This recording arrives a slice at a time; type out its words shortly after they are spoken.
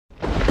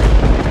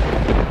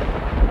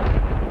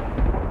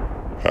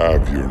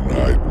Have your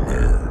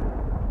nightmare.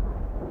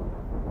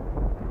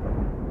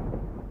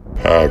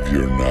 Have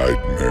your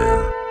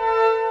nightmare.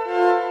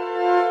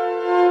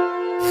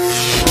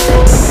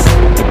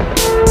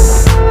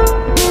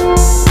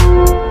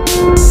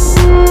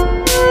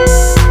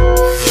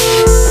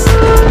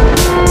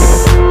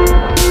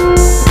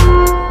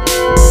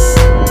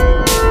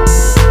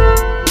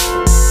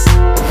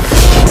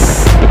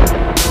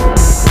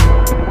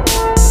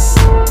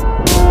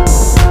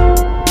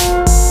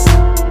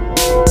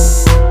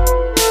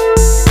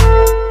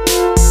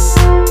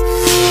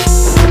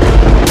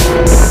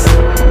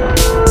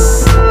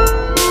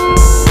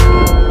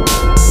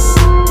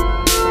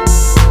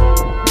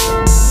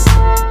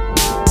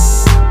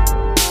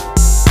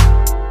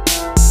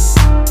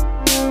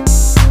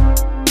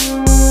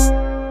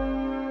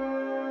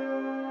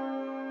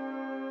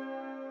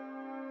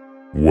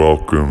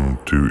 Welcome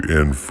to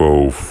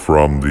Info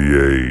from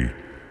the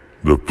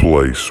A, the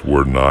place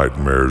where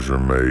nightmares are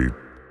made.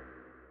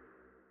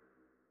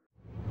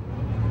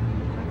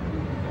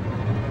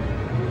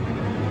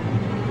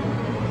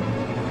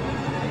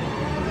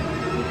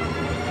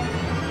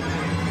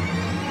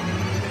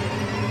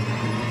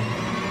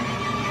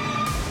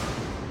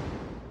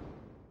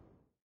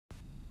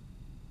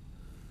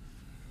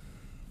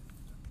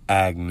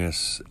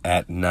 Agnus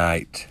at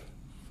Night.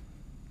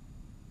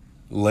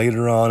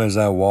 Later on, as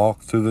I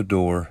walked through the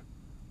door,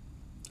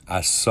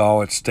 I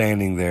saw it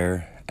standing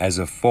there as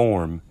a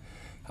form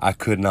I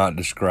could not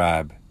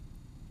describe.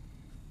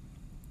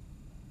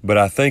 But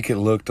I think it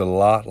looked a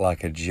lot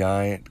like a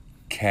giant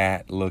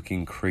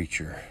cat-looking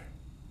creature.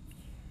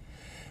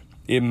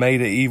 It made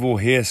an evil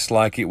hiss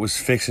like it was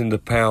fixing to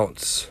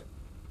pounce.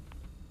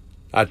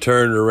 I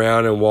turned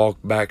around and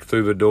walked back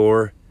through the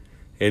door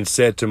and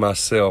said to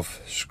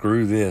myself,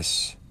 screw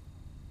this.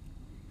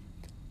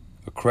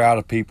 A crowd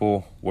of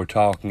people were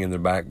talking in the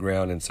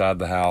background inside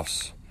the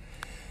house.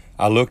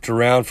 I looked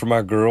around for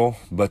my girl,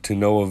 but to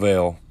no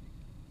avail.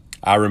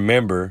 I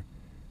remember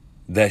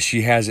that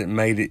she hasn't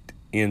made it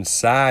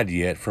inside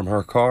yet from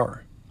her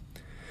car.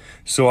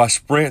 So I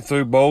sprint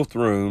through both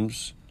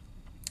rooms,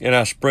 and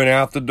I sprint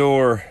out the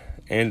door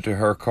into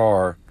her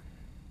car.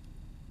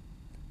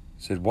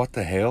 Said, what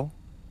the hell?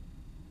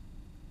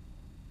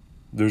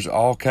 There's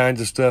all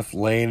kinds of stuff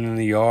laying in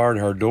the yard.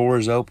 Her door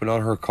is open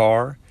on her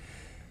car.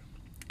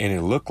 And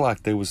it looked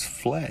like there was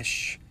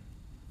flesh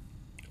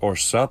or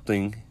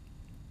something.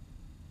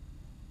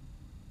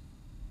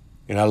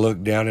 And I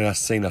looked down and I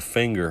seen a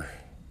finger.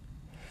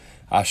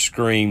 I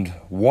screamed,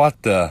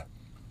 what the?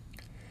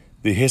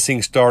 The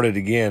hissing started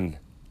again.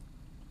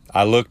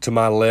 I looked to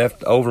my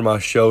left over my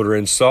shoulder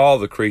and saw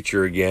the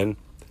creature again.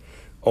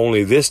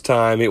 Only this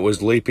time it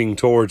was leaping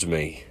towards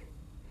me.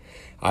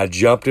 I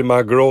jumped in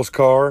my girl's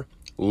car,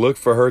 looked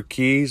for her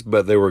keys,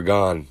 but they were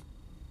gone.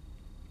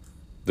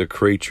 The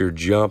creature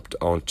jumped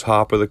on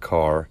top of the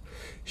car,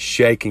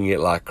 shaking it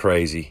like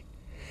crazy.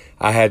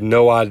 I had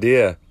no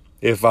idea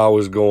if I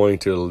was going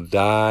to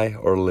die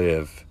or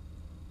live.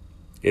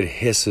 It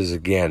hisses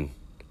again,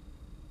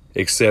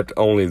 except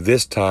only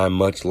this time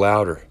much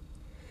louder.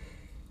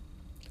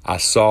 I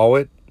saw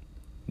it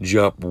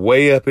jump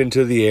way up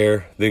into the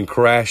air, then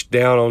crash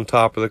down on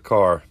top of the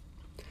car.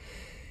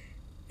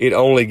 It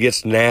only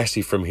gets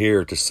nasty from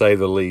here, to say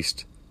the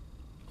least.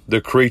 The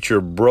creature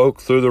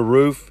broke through the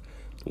roof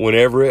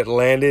whenever it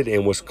landed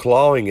and was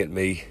clawing at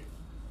me.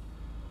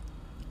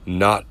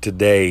 Not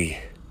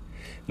today.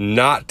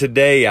 Not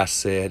today, I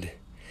said.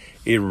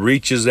 It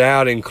reaches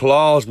out and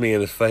claws me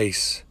in the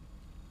face.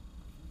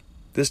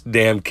 This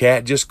damn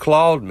cat just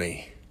clawed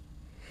me.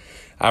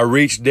 I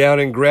reached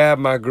down and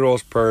grabbed my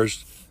girl's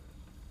purse,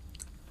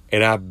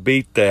 and I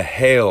beat the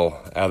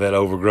hell out of that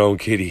overgrown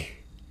kitty.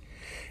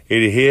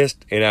 It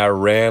hissed, and I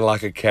ran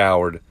like a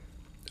coward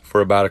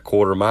for about a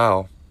quarter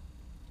mile.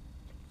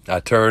 I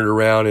turned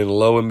around, and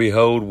lo and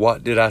behold,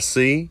 what did I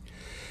see?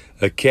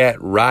 A cat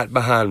right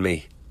behind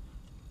me.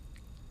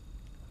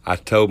 I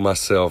told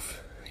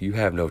myself, you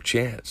have no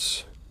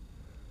chance.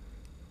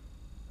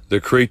 The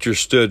creature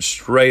stood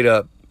straight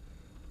up,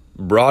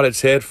 brought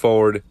its head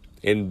forward,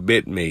 and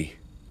bit me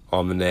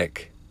on the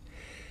neck.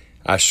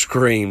 I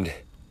screamed.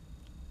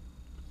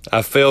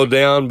 I fell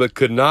down but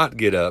could not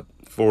get up,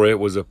 for it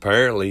was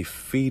apparently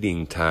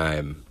feeding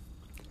time.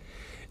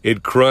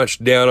 It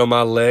crunched down on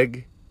my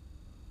leg,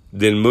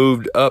 then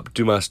moved up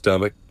to my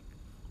stomach,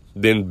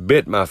 then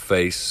bit my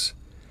face.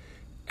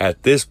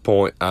 At this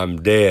point,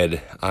 I'm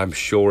dead. I'm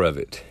sure of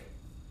it.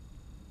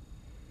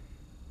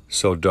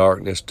 So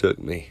darkness took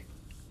me.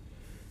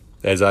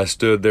 As I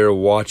stood there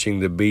watching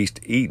the beast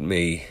eat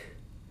me,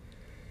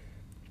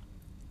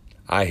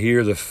 I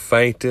hear the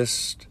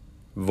faintest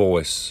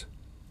voice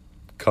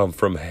come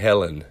from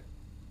Helen,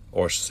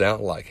 or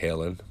sound like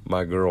Helen,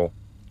 my girl.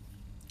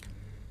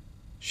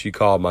 She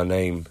called my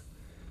name,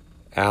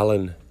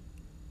 Alan.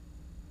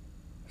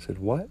 I said,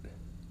 what?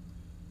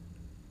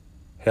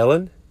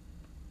 Helen?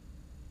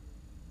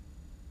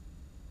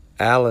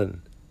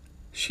 Alan,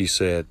 she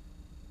said.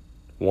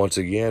 Once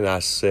again, I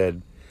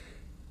said,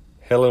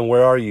 Helen,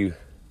 where are you?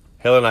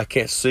 Helen, I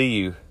can't see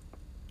you.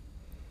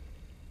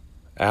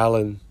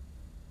 Alan.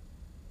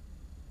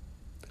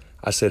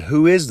 I said,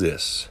 who is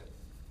this?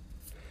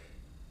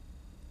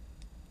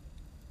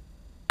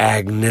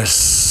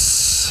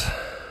 Agnus,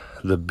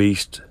 the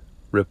beast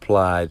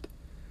replied.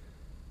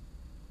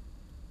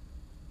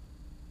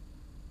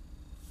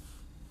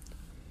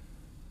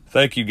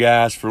 Thank you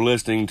guys for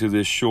listening to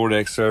this short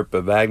excerpt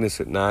of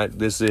Agnus at Night.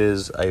 This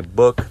is a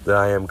book that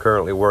I am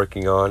currently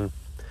working on.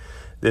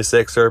 This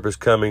excerpt is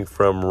coming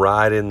from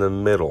right in the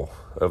middle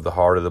of the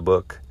heart of the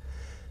book,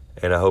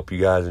 and I hope you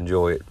guys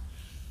enjoy it.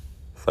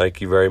 Thank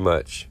you very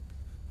much.